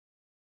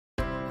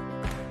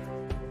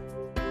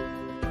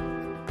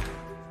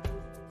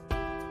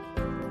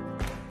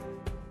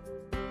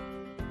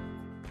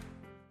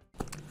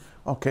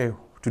Okay,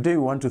 today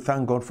we want to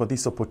thank God for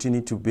this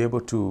opportunity to be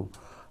able to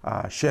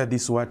share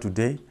this word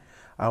today.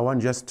 I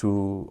want just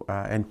to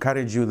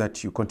encourage you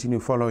that you continue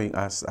following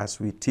us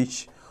as we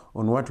teach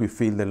on what we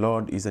feel the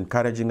Lord is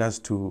encouraging us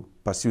to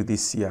pursue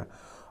this year.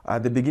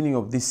 At the beginning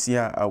of this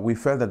year, we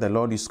felt that the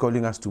Lord is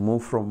calling us to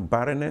move from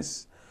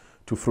barrenness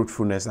to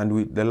fruitfulness.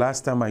 And the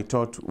last time I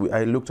taught,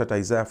 I looked at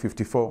Isaiah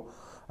 54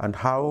 and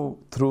how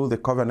through the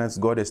covenants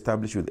God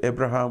established with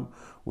Abraham,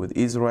 with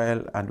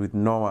Israel, and with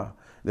Noah,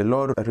 the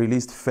Lord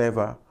released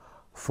favor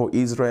for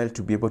Israel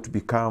to be able to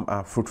become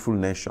a fruitful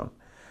nation.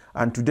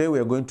 And today we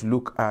are going to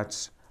look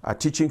at a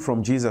teaching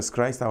from Jesus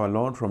Christ our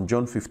Lord from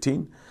John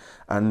 15.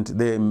 And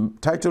the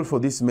title for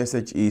this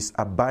message is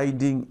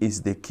Abiding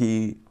is the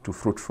Key to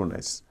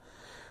Fruitfulness.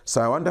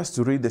 So I want us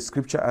to read the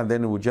scripture and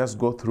then we'll just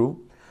go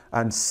through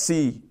and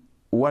see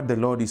what the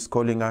Lord is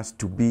calling us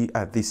to be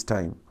at this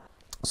time.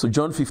 So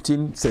John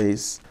 15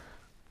 says,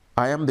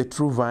 I am the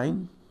true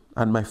vine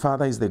and my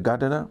Father is the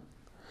gardener.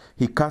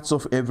 He cuts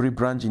off every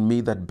branch in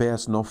me that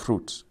bears no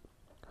fruit,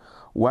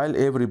 while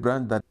every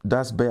branch that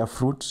does bear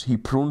fruit, he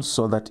prunes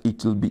so that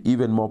it will be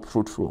even more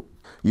fruitful.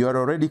 You are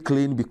already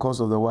clean because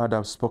of the word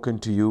I've spoken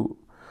to you.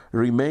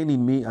 Remain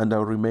in me and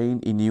I'll remain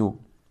in you.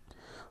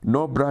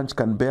 No branch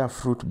can bear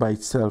fruit by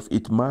itself.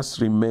 It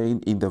must remain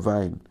in the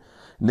vine.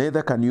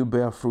 Neither can you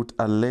bear fruit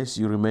unless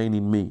you remain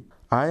in me.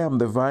 I am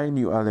the vine,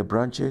 you are the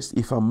branches.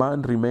 If a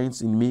man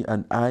remains in me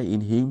and I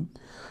in him,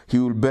 he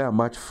will bear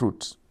much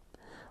fruit.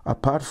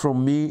 Apart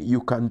from me,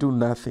 you can do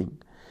nothing.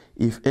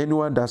 If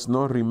anyone does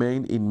not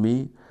remain in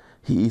me,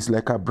 he is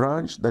like a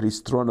branch that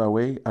is thrown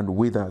away and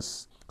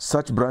withers.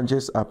 Such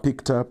branches are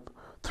picked up,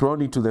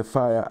 thrown into the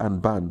fire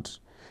and burned.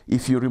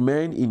 If you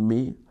remain in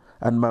me,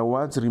 and my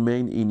words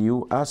remain in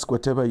you, ask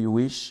whatever you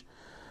wish,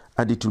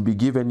 and it will be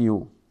given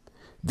you.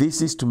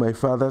 This is to my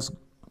Father's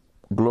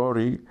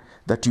glory,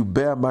 that you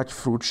bear much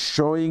fruit,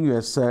 showing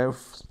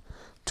yourselves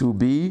to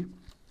be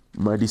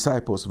my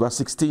disciples. Verse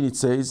 16 it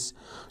says,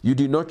 you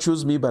did not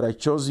choose me, but I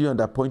chose you and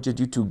appointed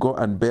you to go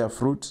and bear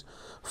fruit,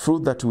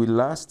 fruit that will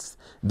last.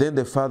 Then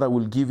the Father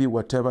will give you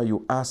whatever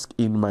you ask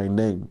in my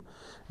name.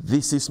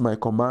 This is my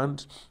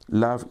command,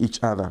 love each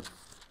other.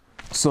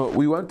 So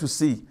we want to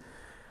see,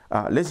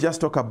 let's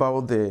just talk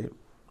about the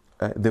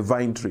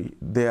vine tree.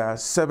 There are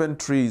 7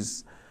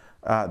 trees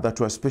that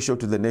were special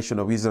to the nation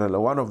of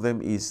Israel. One of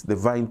them is the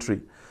vine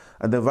tree.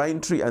 And the vine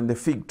tree and the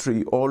fig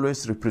tree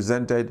always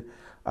represented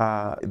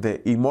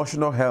the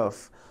emotional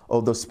health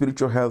or the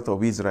spiritual health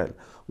of Israel.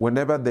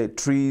 Whenever the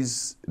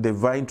trees, the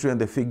vine tree and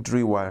the fig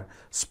tree were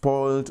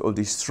spoiled or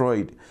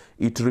destroyed,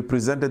 it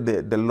represented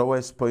the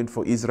lowest point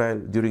for Israel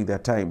during their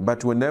time.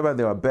 But whenever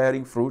they were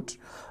bearing fruit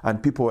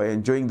and people were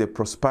enjoying the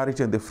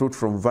prosperity and the fruit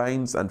from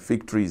vines and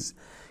fig trees,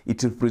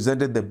 it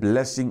represented the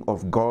blessing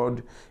of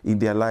God in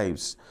their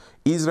lives.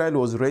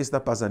 Israel was raised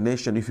up as a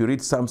nation. If you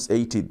read Psalms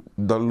 80,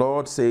 the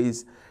Lord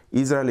says,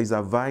 Israel is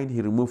a vine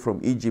he removed from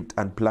Egypt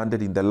and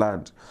planted in the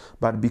land.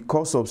 But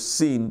because of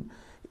sin,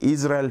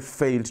 Israel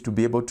failed to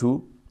be able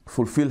to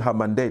fulfill her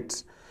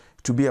mandate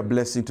to be a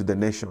blessing to the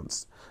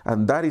nations.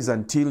 And that is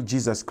until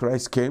Jesus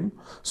Christ came.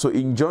 So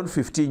in John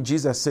 15,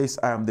 Jesus says,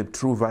 I am the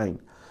true vine.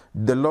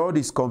 The Lord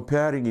is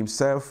comparing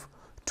himself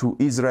to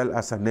Israel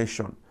as a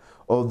nation.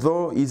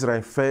 Although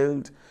Israel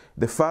failed,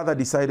 the Father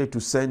decided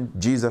to send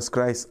Jesus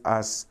Christ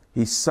as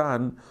his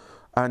son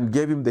and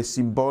gave him the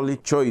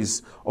symbolic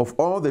choice of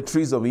all the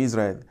trees of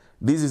Israel.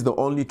 This is the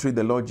only tree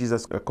the Lord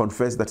Jesus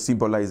confessed that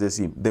symbolizes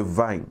him, the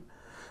vine.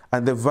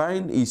 And the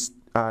vine is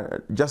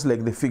just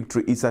like the fig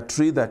tree. It's a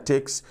tree that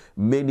takes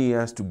many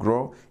years to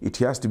grow. It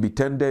has to be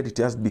tended, it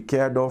has to be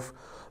cared of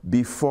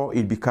before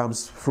it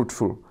becomes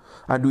fruitful.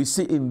 And we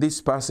see in this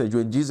passage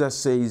when Jesus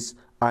says,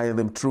 I am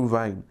the true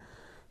vine,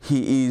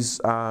 he is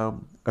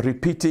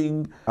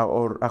repeating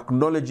or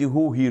acknowledging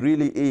who he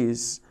really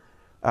is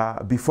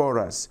before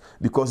us.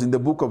 Because in the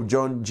book of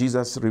John,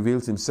 Jesus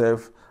reveals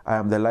himself, I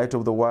am the light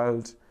of the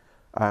world,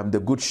 I am the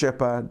good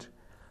shepherd,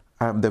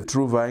 I am the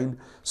true vine.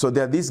 So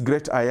there are these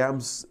great I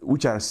ams,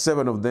 which are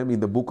 7 of them in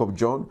the book of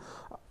John,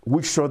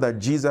 which show that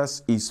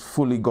Jesus is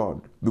fully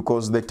God.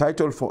 Because the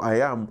title for I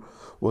am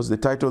was the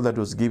title that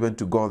was given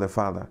to God the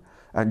Father.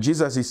 And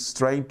Jesus is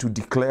trying to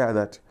declare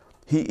that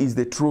he is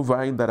the true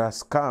vine that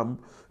has come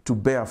to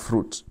bear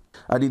fruit.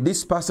 And in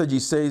this passage he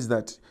says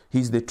that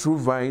he's the true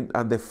vine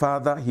and the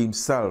Father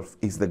himself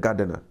is the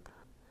gardener.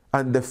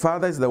 And the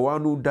Father is the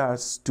one who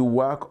does to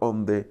work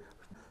on the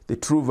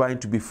true vine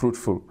to be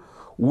fruitful.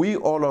 We,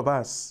 all of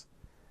us,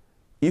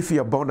 if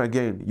you are born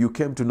again, you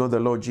came to know the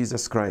Lord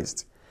Jesus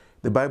Christ.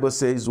 The Bible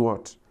says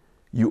what?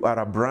 You are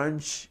a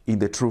branch in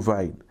the true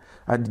vine.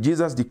 And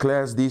Jesus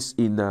declares this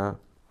in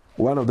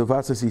one of the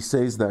verses. He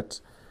says that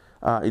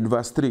in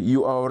verse 3,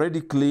 you are already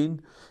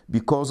clean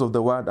because of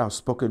the word I've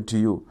spoken to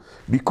you.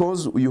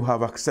 Because you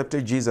have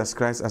accepted Jesus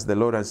Christ as the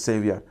Lord and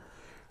Savior,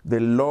 the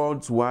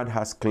Lord's word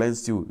has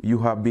cleansed you. You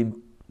have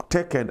been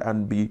taken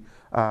and be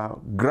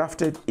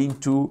grafted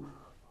into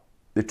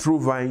the true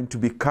vine to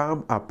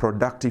become a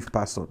productive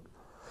person.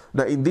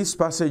 Now in this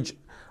passage,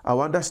 I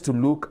want us to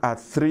look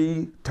at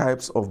 3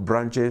 types of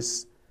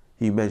branches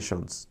he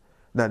mentions.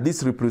 Now,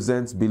 this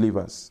represents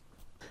believers.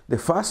 The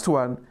first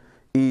one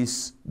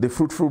is the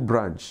fruitful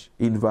branch.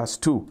 In verse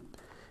 2,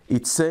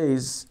 it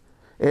says,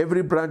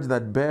 every branch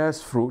that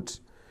bears fruit,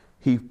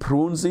 he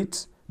prunes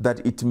it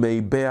that it may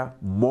bear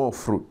more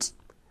fruit.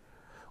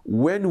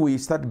 When we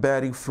start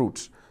bearing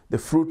fruit, the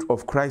fruit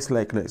of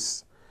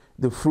Christ-likeness,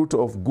 the fruit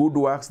of good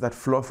works that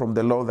flow from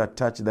the Lord that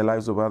touch the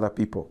lives of other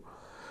people,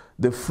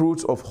 the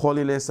fruit of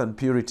holiness and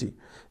purity,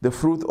 the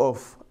fruit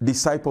of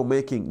disciple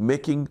making,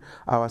 making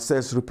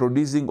ourselves,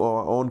 reproducing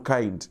our own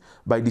kind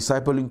by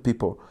discipling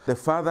people, the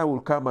Father will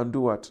come and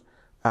do what?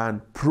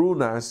 And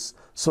prune us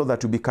so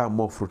that we become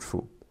more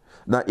fruitful.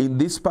 Now, in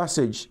this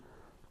passage,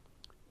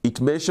 it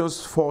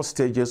mentions 4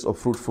 stages of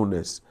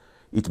fruitfulness.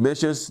 It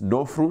mentions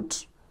no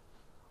fruit,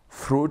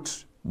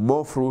 fruit,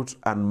 more fruit,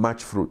 and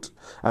much fruit.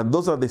 And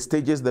those are the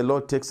stages the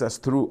Lord takes us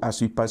through as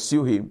we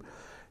pursue Him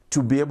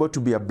to be able to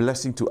be a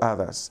blessing to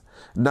others.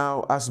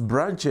 Now, as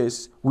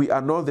branches, we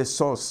are not the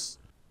source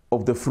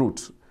of the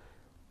fruit.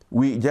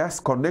 We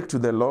just connect to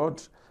the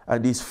Lord,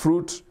 and His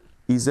fruit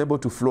is able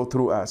to flow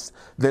through us.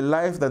 The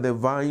life that the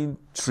vine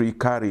tree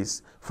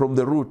carries from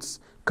the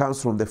roots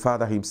comes from the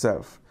Father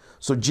Himself.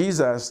 So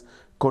Jesus,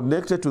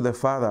 connected to the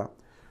Father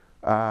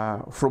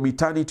from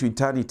eternity to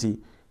eternity,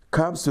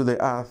 comes to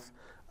the earth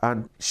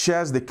and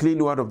shares the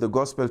clean word of the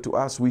gospel to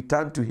us. We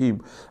turn to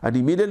Him, and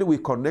immediately we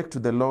connect to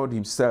the Lord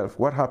Himself.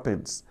 What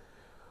happens?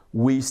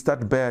 We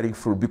start bearing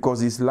fruit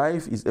because His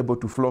life is able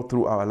to flow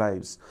through our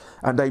lives.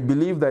 And I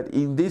believe that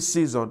in this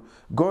season,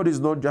 God is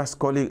not just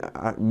calling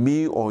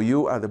me or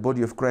you as the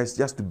body of Christ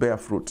just to bear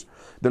fruit.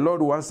 The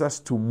Lord wants us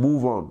to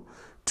move on,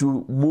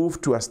 to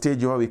move to a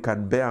stage where we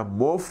can bear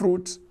more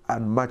fruit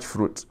and much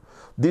fruit.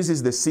 This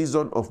is the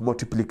season of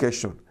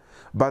multiplication.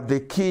 But the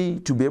key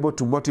to be able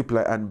to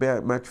multiply and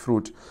bear much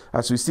fruit,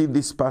 as we see in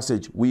this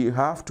passage, we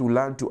have to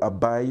learn to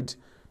abide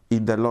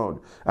in the Lord.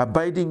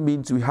 Abiding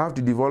means we have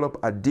to develop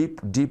a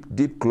deep,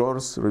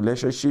 close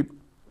relationship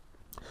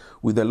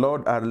with the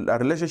Lord, a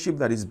relationship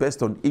that is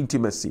based on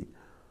intimacy.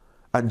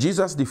 And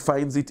Jesus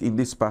defines it in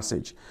this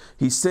passage.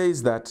 He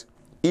says that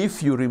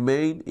if you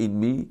remain in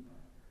me,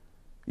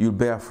 you'll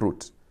bear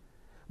fruit.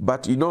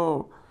 But you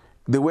know,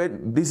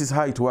 this is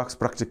how it works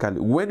practically.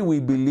 When we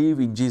believe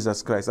in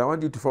Jesus Christ, I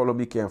want you to follow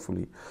me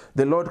carefully.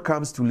 The Lord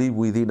comes to live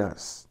within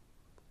us.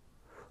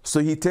 So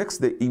He takes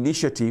the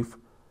initiative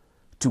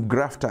to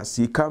graft us.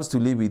 He comes to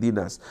live within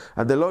us.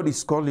 And the Lord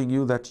is calling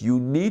you that you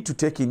need to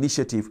take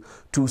initiative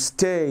to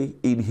stay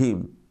in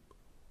Him.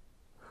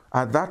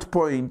 At that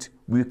point,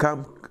 we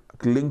come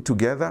linked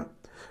together,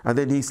 and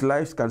then His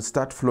life can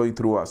start flowing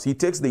through us. He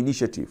takes the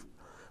initiative.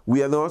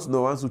 We are not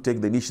the ones who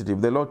take the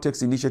initiative. The Lord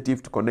takes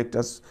initiative to connect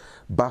us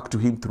back to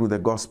Him through the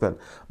gospel.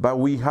 But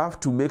we have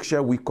to make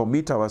sure we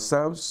commit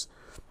ourselves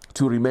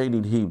to remain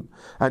in Him.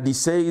 And He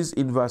says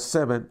in verse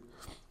 7,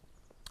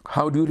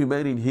 how do you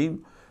remain in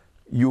Him?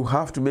 You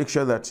have to make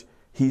sure that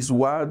His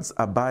words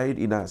abide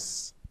in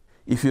us.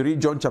 If you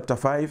read John chapter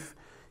 5,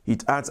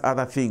 it adds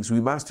other things.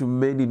 We must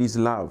remain in His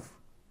love.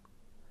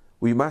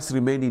 We must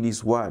remain in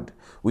His word.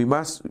 We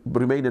must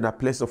remain in a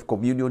place of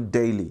communion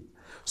daily.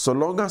 So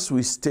long as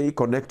we stay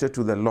connected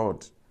to the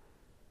Lord,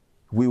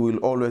 we will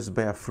always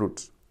bear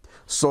fruit.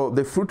 So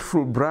the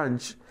fruitful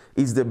branch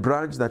is the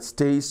branch that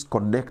stays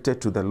connected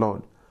to the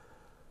Lord.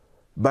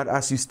 But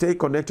as you stay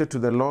connected to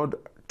the Lord,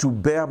 to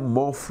bear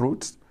more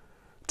fruit,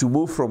 to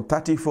move from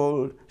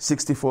 30-fold,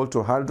 60-fold to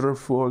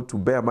 100-fold, to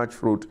bear much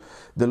fruit,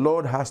 the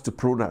Lord has to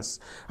prune us.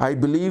 I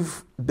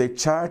believe the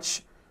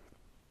church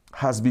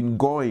has been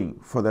going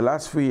for the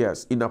last few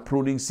years in a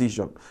pruning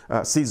season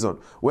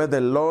where the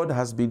Lord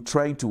has been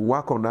trying to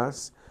work on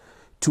us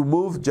to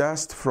move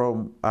just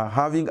from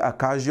having a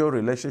casual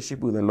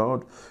relationship with the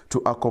Lord to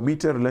a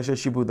committed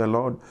relationship with the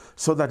Lord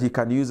so that He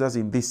can use us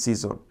in this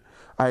season.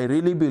 I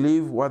really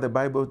believe what the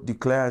Bible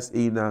declares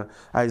in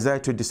Isaiah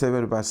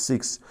 27 verse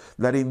 6,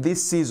 that in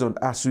this season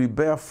as we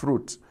bear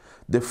fruit,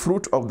 the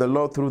fruit of the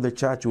Lord through the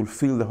church will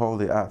fill the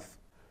whole earth.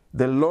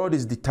 The Lord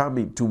is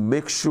determined to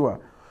make sure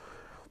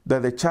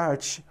that the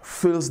church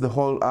fills the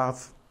whole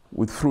earth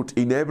with fruit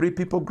in every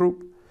people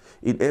group,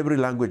 in every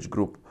language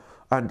group.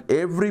 And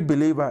every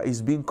believer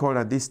is being called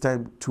at this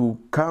time to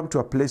come to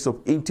a place of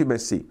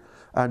intimacy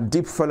and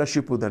deep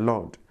fellowship with the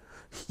Lord.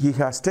 He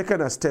has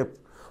taken a step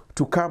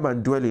to come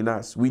and dwell in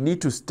us. We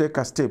need to take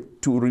a step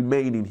to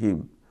remain in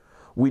Him.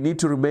 We need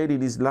to remain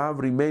in His love,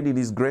 remain in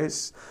His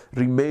grace,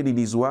 remain in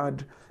His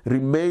word,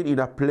 remain in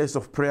a place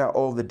of prayer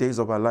all the days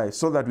of our life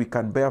so that we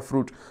can bear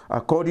fruit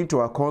according to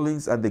our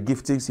callings and the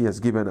giftings He has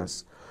given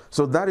us.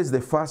 So that is the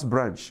first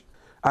branch.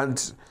 And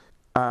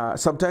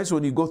sometimes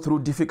when you go through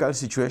difficult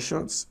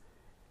situations,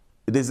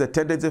 there's a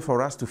tendency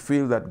for us to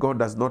feel that God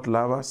does not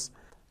love us.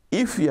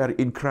 If we are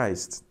in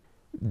Christ,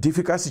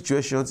 difficult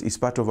situations is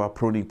part of our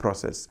pruning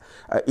process.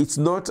 It's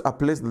not a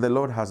place that the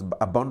Lord has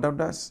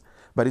abandoned us,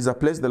 but it's a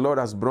place the Lord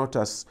has brought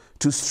us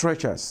to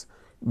stretch us.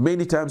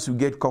 Many times we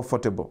get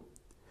comfortable.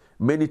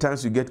 Many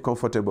times we get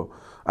comfortable.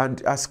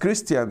 And as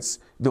Christians,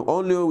 the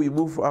only way we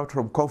move out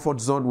from comfort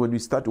zone when we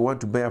start to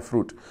want to bear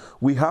fruit,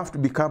 we have to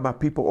become a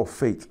people of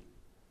faith.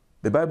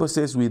 The Bible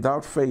says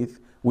without faith,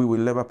 we will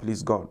never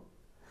please God.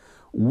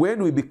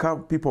 When we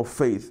become people of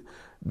faith,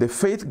 the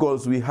faith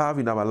goals we have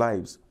in our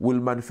lives will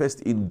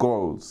manifest in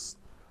goals.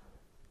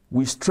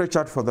 We stretch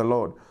out for the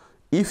Lord.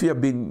 If you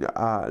have been,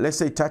 let's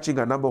say, touching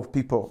a number of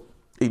people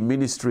in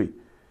ministry,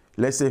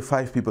 let's say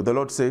 5 people, the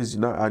Lord says,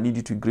 I need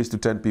you to increase to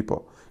 10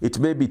 people. It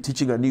may be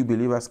teaching a new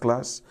believers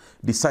class,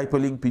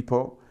 discipling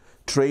people,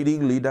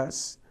 training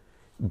leaders,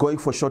 going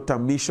for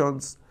short-term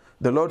missions.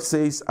 The Lord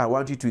says, I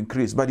want you to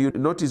increase. But you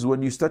notice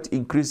when you start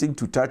increasing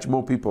to touch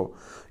more people,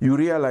 you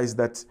realize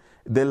that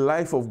the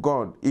life of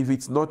God, if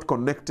it's not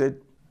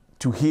connected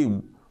to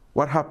Him,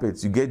 what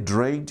happens? You get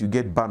drained, you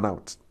get burnt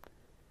out.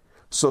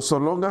 So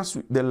long as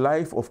the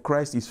life of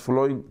Christ is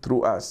flowing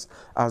through us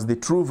as the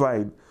true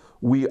vine,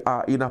 we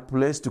are in a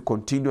place to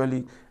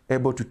continually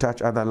able to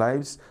touch other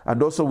lives.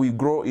 And also we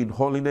grow in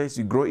holiness,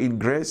 we grow in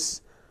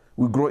grace,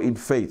 we grow in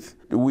faith.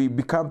 We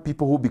become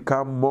people who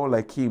become more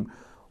like Him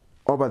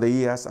over the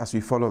years as we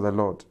follow the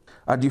Lord.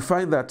 And you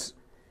find that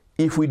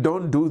if we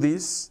don't do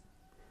this,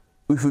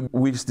 if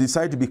we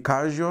decide to be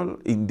casual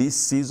in this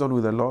season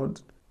with the Lord,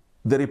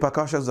 the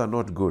repercussions are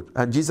not good.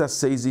 And Jesus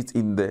says it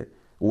in the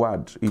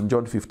Word in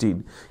John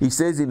 15. He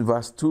says in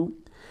verse 2,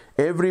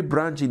 every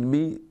branch in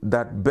me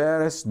that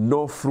bears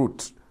no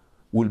fruit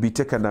will be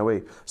taken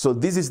away. So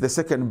this is the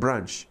second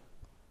branch,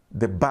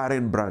 the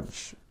barren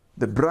branch,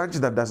 the branch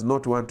that does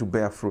not want to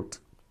bear fruit.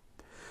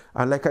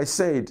 And like I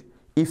said,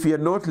 if you're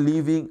not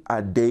living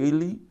a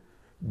daily,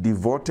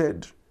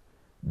 devoted,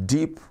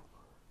 deep,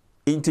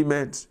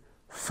 intimate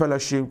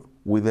fellowship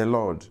with the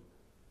Lord,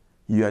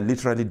 you are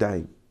literally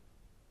dying.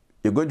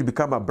 You're going to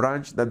become a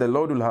branch that the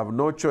Lord will have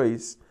no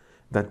choice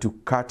than to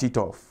cut it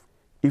off.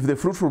 If the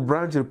fruitful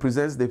branch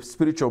represents the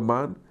spiritual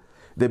man,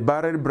 the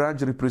barren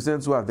branch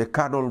represents what? The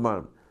carnal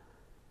man.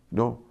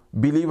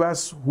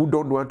 Believers who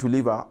don't want to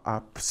live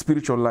a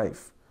spiritual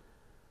life.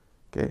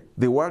 Okay?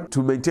 They want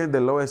to maintain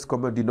the lowest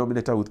common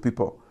denominator with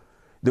people.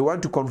 They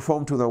want to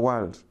conform to the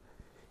world.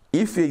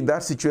 If you're in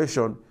that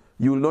situation,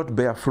 you will not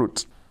bear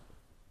fruit.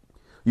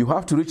 You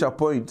have to reach a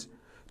point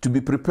to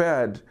be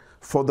prepared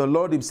for the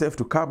Lord Himself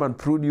to come and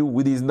prune you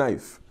with His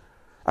knife.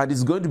 And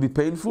it's going to be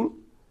painful,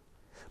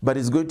 but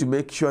it's going to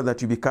make sure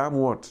that you become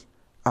what?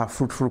 A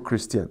fruitful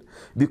Christian.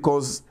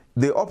 Because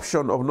the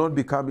option of not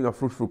becoming a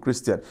fruitful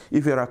Christian,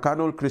 if you're a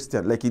carnal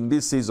Christian, like in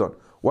this season,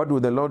 what will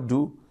the Lord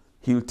do?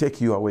 He'll take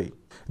you away.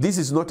 This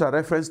is not a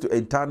reference to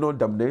eternal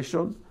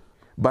damnation,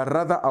 but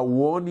rather a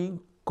warning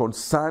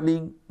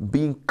concerning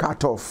being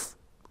cut off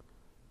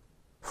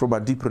from a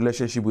deep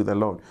relationship with the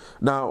Lord.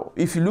 Now,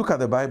 if you look at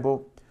the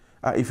Bible,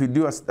 if you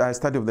do a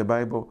study of the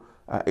Bible,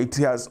 it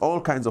has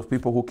all kinds of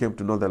people who came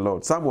to know the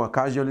Lord. Some were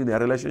casual in their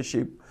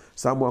relationship,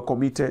 some were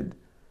committed,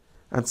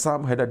 and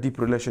some had a deep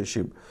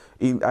relationship.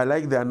 I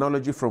like the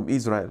analogy from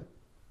Israel.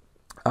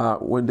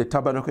 When the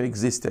tabernacle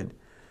existed,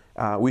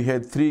 we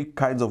had 3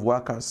 kinds of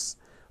workers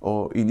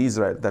in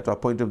Israel that were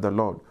appointed of the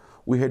Lord.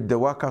 We had the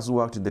workers who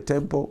worked in the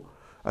temple,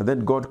 and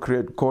then God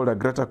called a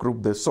greater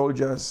group, the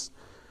soldiers,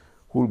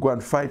 who will go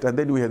and fight, and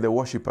then we had the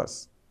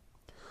worshippers.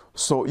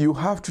 So you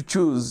have to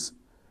choose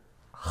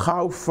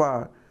how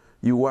far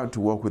you want to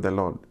walk with the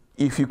Lord.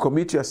 If you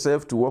commit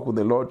yourself to walk with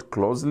the Lord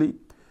closely,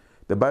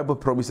 the Bible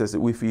promises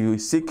that if we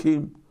seek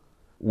Him,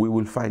 we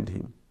will find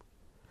Him.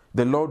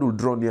 The Lord will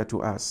draw near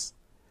to us.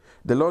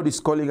 The Lord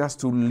is calling us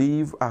to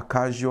live a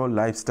casual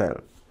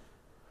lifestyle.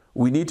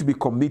 We need to be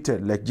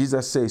committed, like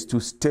Jesus says, to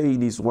stay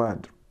in His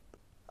Word.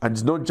 And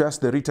it's not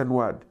just the written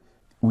Word.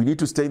 We need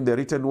to stay in the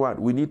written Word.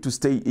 We need to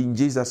stay in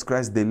Jesus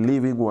Christ, the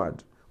living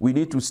Word. We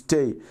need to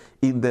stay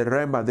in the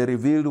Rhema, the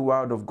revealed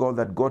Word of God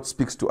that God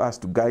speaks to us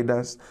to guide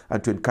us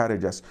and to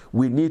encourage us.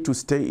 We need to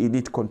stay in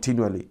it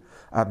continually.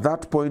 At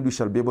that point, we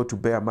shall be able to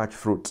bear much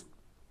fruit.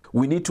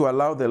 We need to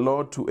allow the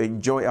Lord to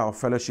enjoy our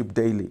fellowship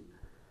daily.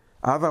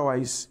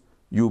 Otherwise,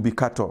 you'll be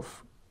cut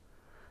off.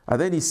 And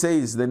then He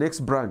says, the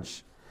next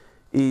branch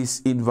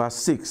is in verse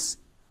 6.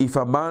 If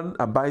a man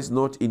abides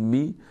not in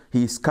me,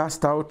 he is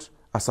cast out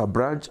as a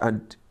branch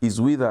and is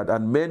withered,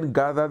 and men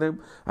gather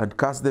them and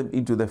cast them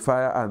into the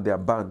fire, and they are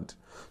burned.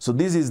 So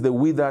this is the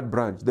withered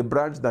branch, the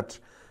branch that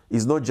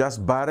is not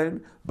just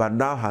barren, but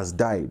now has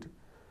died.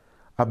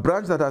 A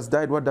branch that has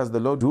died, what does the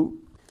Lord do?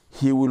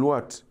 He will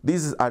what?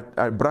 This is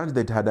a branch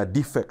that had a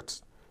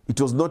defect. It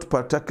was not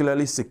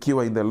particularly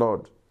secure in the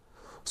Lord.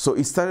 So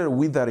it started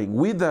withering.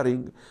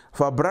 Withering,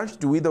 for a branch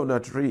to wither on a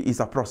tree is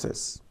a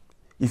process.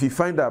 If you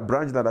find a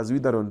branch that has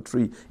withered on a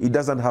tree, it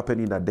doesn't happen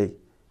in a day.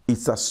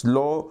 It's a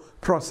slow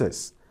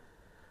process.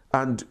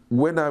 And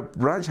when a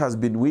branch has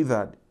been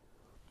withered,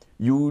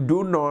 you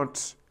do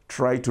not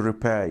try to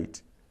repair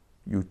it.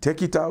 You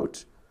take it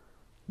out,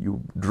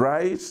 you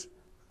dry it,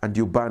 and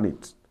you burn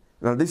it.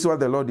 Now this is what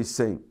the Lord is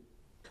saying.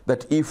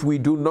 That if we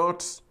do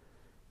not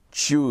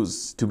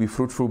choose to be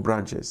fruitful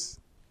branches,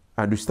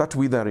 and we start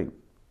withering,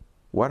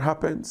 what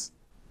happens?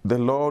 The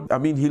Lord,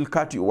 He'll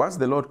cut you. Once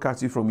the Lord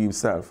cuts you from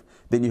Himself,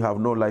 then you have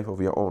no life of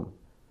your own.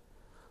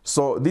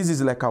 So this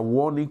is like a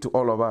warning to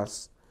all of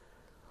us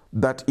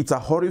that it's a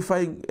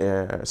horrifying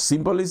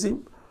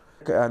symbolism.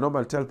 I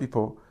normally tell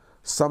people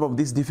some of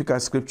these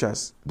difficult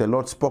scriptures, the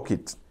Lord spoke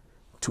it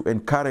to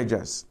encourage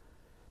us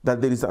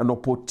that there is an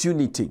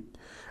opportunity.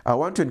 I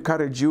want to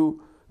encourage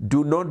you,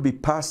 do not be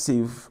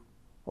passive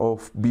or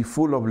be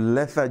full of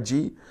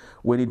lethargy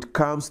when it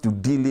comes to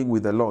dealing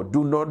with the Lord.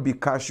 Do not be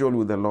casual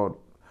with the Lord.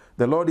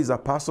 The Lord is a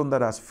person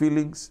that has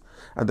feelings,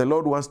 and the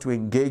Lord wants to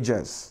engage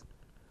us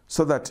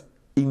so that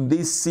in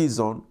this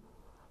season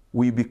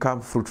we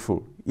become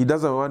fruitful. He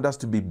doesn't want us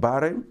to be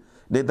barren,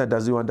 neither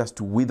does he want us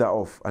to wither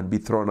off and be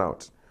thrown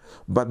out.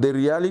 But the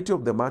reality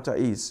of the matter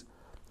is,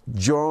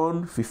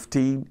 John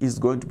 15 is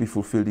going to be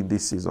fulfilled in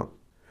this season.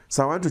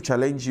 So I want to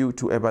challenge you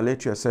to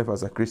evaluate yourself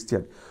as a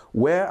Christian.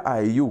 Where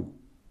are you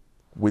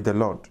with the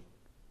Lord?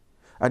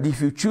 And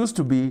if you choose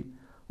to be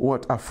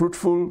a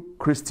fruitful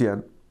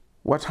Christian,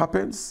 what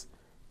happens?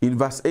 In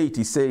verse 8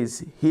 he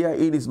says,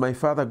 "Herein is my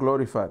Father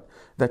glorified,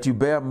 that you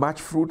bear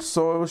much fruit,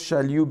 so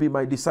shall you be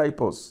my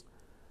disciples."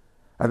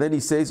 And then he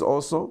says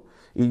also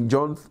in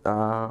John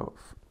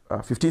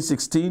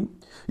 15:16,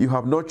 "You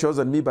have not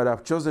chosen me, but I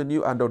have chosen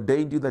you and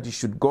ordained you that you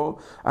should go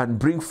and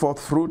bring forth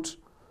fruit,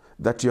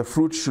 that your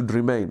fruit should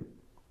remain."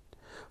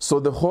 So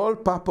the whole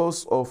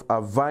purpose of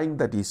a vine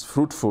that is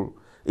fruitful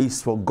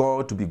is for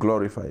God to be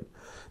glorified.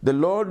 The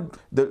Lord,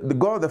 the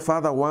God the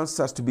Father wants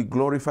us to be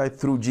glorified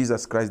through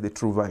Jesus Christ, the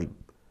true vine.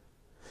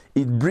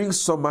 It brings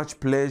so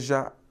much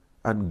pleasure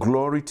and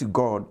glory to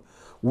God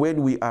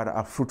when we are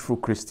a fruitful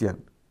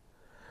Christian.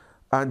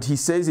 And he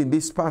says in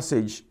this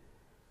passage,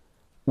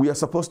 we are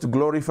supposed to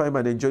glorify him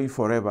and enjoy him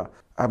forever.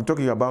 I'm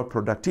talking about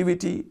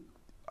productivity,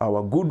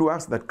 our good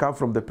works that come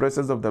from the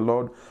presence of the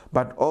Lord,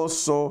 but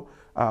also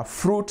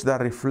fruit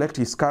that reflect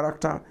his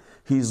character,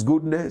 his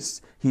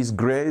goodness, his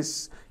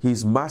grace,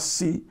 his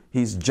mercy,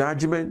 his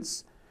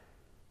judgments,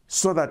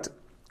 so that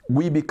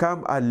we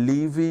become a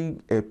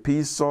living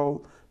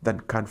epistle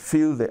that can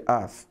fill the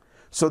earth,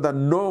 so that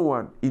no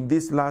one in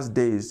these last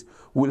days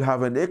will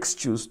have an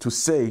excuse to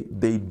say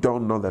they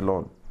don't know the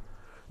Lord.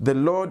 The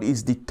Lord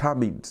is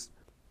determined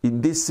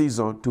in this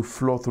season to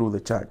flow through the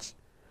church.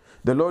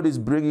 The Lord is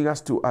bringing us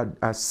to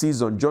a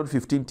season, John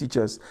 15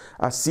 teaches,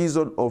 a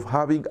season of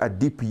having a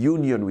deep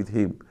union with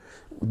him.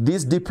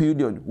 This deep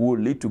union will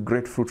lead to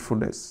great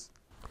fruitfulness.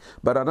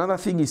 But another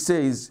thing he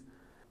says,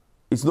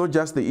 it's not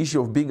just the issue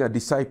of being a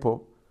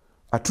disciple.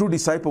 A true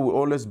disciple will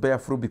always bear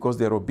fruit because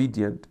they're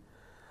obedient.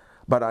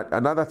 But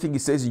another thing he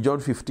says in John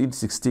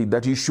 15:16,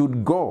 that you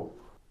should go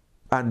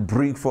and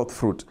bring forth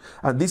fruit.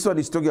 And this one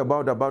is talking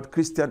about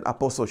Christian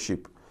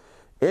apostleship.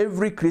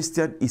 Every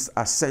Christian is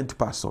a sent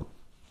person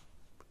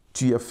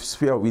to your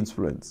sphere of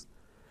influence.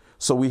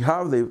 So we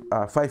have the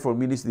fivefold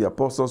ministry, the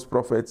apostles,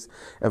 prophets,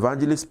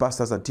 evangelists,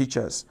 pastors, and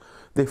teachers.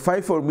 The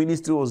fivefold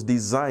ministry was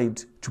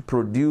designed to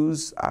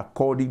produce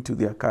according to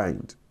their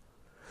kind.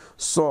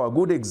 So a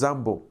good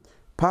example,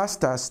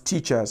 pastors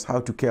teach us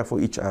how to care for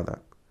each other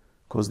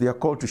because they are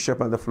called to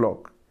shepherd the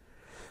flock.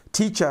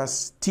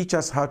 Teachers teach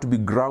us how to be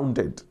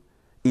grounded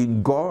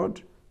in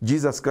God,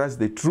 Jesus Christ,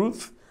 the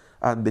truth,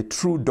 and the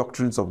true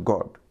doctrines of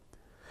God.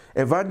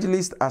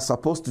 Evangelists are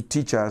supposed to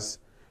teach us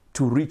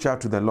to reach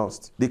out to the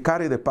lost. They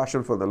carry the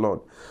passion for the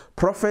Lord.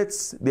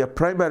 Prophets, their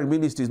primary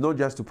ministry is not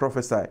just to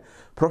prophesy.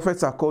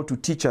 Prophets are called to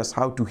teach us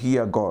how to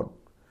hear God.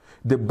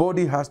 The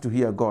body has to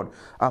hear God.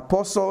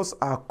 Apostles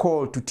are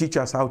called to teach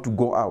us how to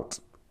go out.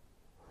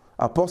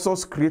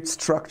 Apostles create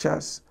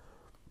structures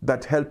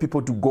that help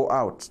people to go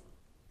out.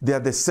 They are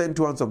the sent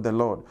ones of the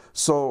Lord.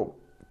 So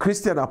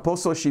Christian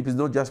apostleship is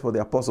not just for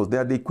the apostles. They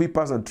are the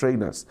equippers and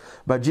trainers.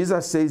 But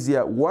Jesus says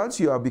here, once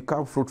you have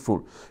become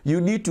fruitful, you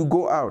need to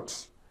go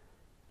out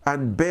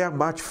and bear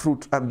much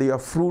fruit, and their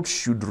fruit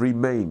should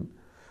remain.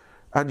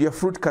 And your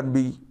fruit can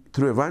be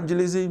through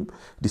evangelism,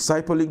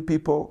 discipling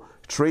people,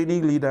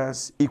 training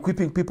leaders,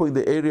 equipping people in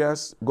the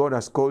areas God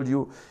has called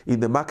you, in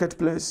the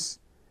marketplace,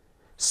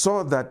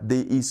 so that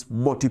there is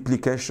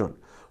multiplication.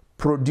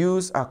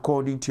 Produce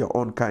according to your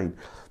own kind.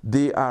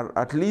 There are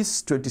at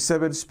least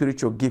 27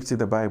 spiritual gifts in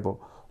the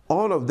Bible.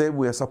 All of them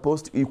we are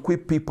supposed to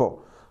equip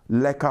people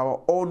like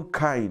our own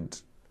kind.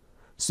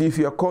 So if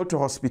you are called to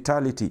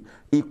hospitality,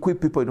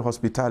 equip people in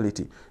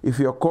hospitality. If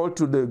you are called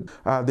to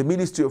the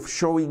ministry of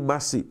showing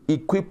mercy,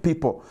 equip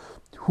people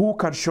who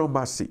can show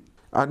mercy.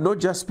 And not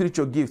just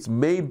spiritual gifts,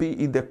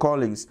 maybe in the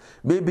callings.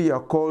 Maybe you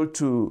are called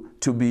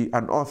to be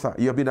an author.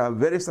 You have been a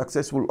very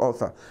successful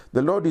author.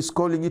 The Lord is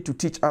calling you to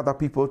teach other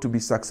people to be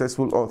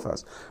successful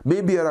authors.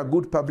 Maybe you are a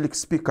good public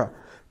speaker.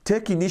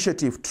 Take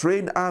initiative,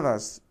 train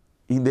others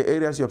in the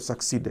areas you have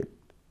succeeded.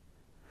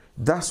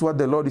 That's what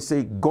the Lord is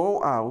saying.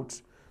 Go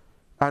out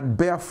and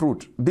bear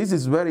fruit. This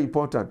is very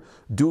important.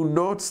 Do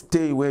not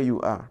stay where you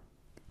are.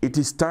 It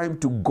is time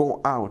to go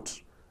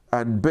out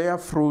and bear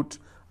fruit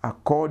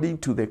according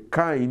to the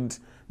kind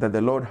that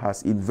the Lord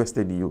has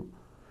invested in you.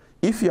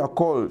 If you are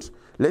called,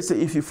 let's say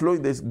if you flow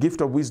in the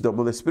gift of wisdom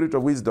or the spirit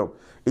of wisdom,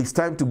 it's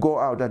time to go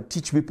out and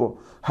teach people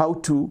how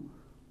to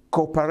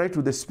cooperate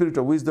with the spirit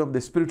of wisdom,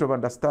 the spirit of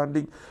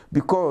understanding,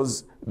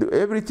 because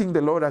everything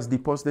the Lord has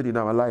deposited in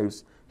our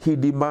lives, he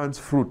demands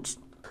fruit.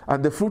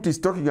 And the fruit he's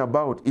talking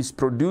about is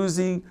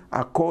producing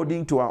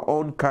according to our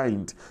own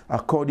kind,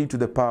 according to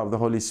the power of the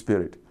Holy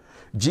Spirit.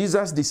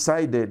 Jesus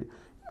decided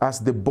as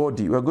the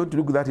body. We're going to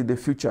look at that in the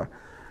future.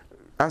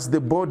 As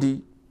the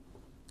body,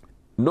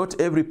 not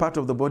every part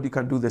of the body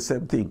can do the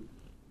same thing.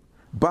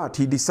 But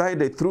he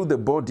decided through the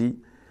body,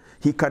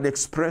 he can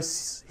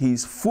express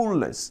his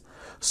fullness.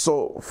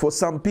 So for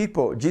some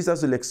people,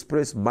 Jesus will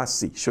express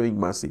mercy, showing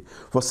mercy.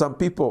 For some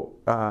people,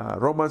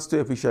 Romans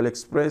 12, he shall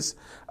express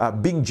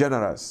being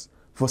generous.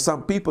 For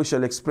some people, he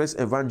shall express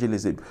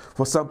evangelism.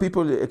 For some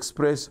people, he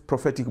express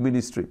prophetic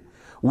ministry.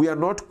 We are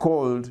not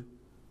called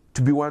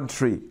to be one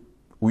tree.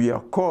 We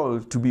are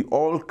called to be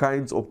all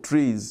kinds of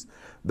trees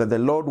that the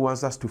Lord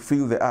wants us to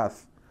fill the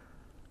earth,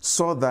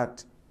 so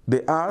that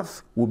the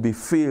earth will be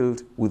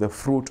filled with the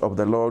fruit of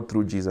the Lord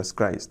through Jesus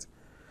Christ.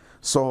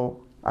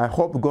 So I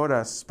hope God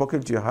has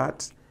spoken to your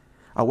heart.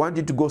 I want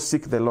you to go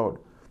seek the Lord.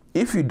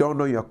 If you don't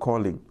know your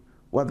calling,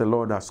 what the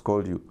Lord has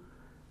called you,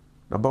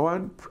 number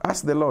one,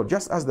 ask the Lord.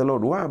 Just ask the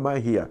Lord, why am I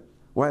here?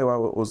 Why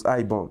was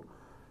I born?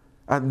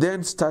 And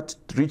then start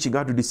reaching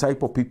out to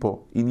disciple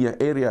people in your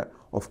area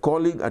of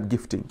calling and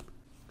gifting.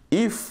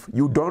 If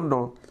you don't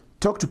know,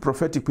 talk to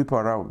prophetic people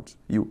around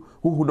you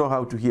who know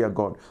how to hear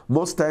God.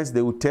 Most times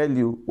they will tell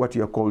you what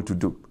you are called to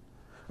do.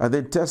 And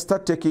then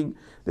start taking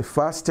the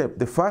first step.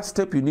 The first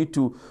step you need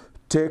to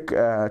take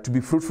to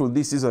be fruitful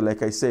this season,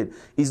 like I said,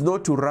 is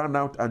not to run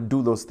out and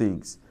do those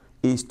things.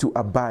 Is to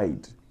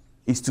abide.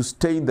 Is to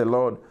stay in the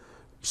Lord.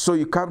 So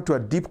you come to a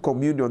deep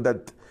communion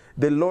that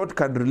the Lord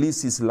can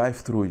release his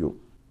life through you.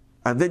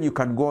 And then you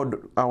can go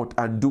out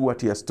and do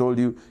what he has told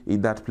you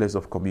in that place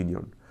of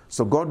communion.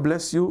 So God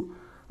bless you.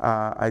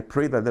 I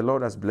pray that the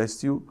Lord has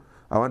blessed you.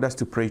 I want us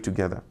to pray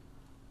together.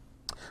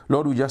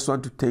 Lord, we just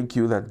want to thank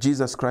you that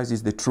Jesus Christ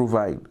is the true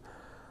vine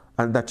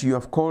and that you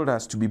have called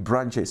us to be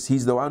branches.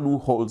 He's the one who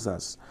holds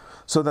us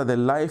so that the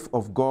life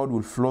of God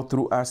will flow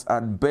through us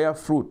and bear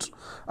fruit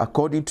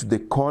according to the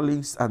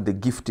callings and the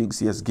giftings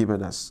he has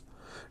given us.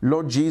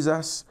 Lord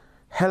Jesus,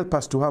 help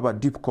us to have a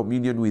deep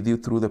communion with you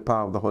through the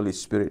power of the Holy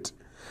Spirit.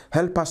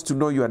 Help us to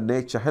know your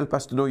nature. Help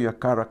us to know your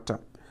character.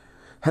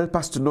 Help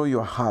us to know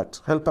your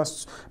heart. Help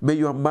us, may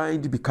your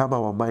mind become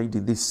our mind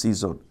in this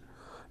season.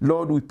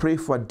 Lord, we pray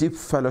for a deep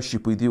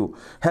fellowship with you.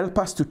 Help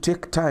us to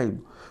take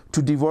time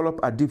to develop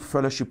a deep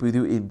fellowship with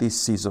you in this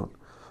season.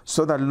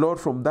 So that, Lord,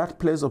 from that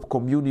place of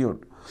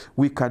communion,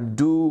 we can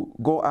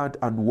go out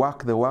and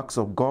work the works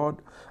of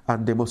God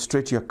and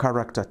demonstrate your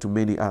character to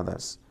many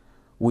others.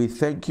 We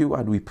thank you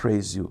and we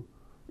praise you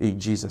in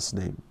Jesus'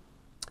 name.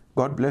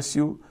 God bless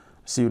you.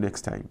 See you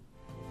next time.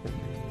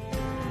 Amen.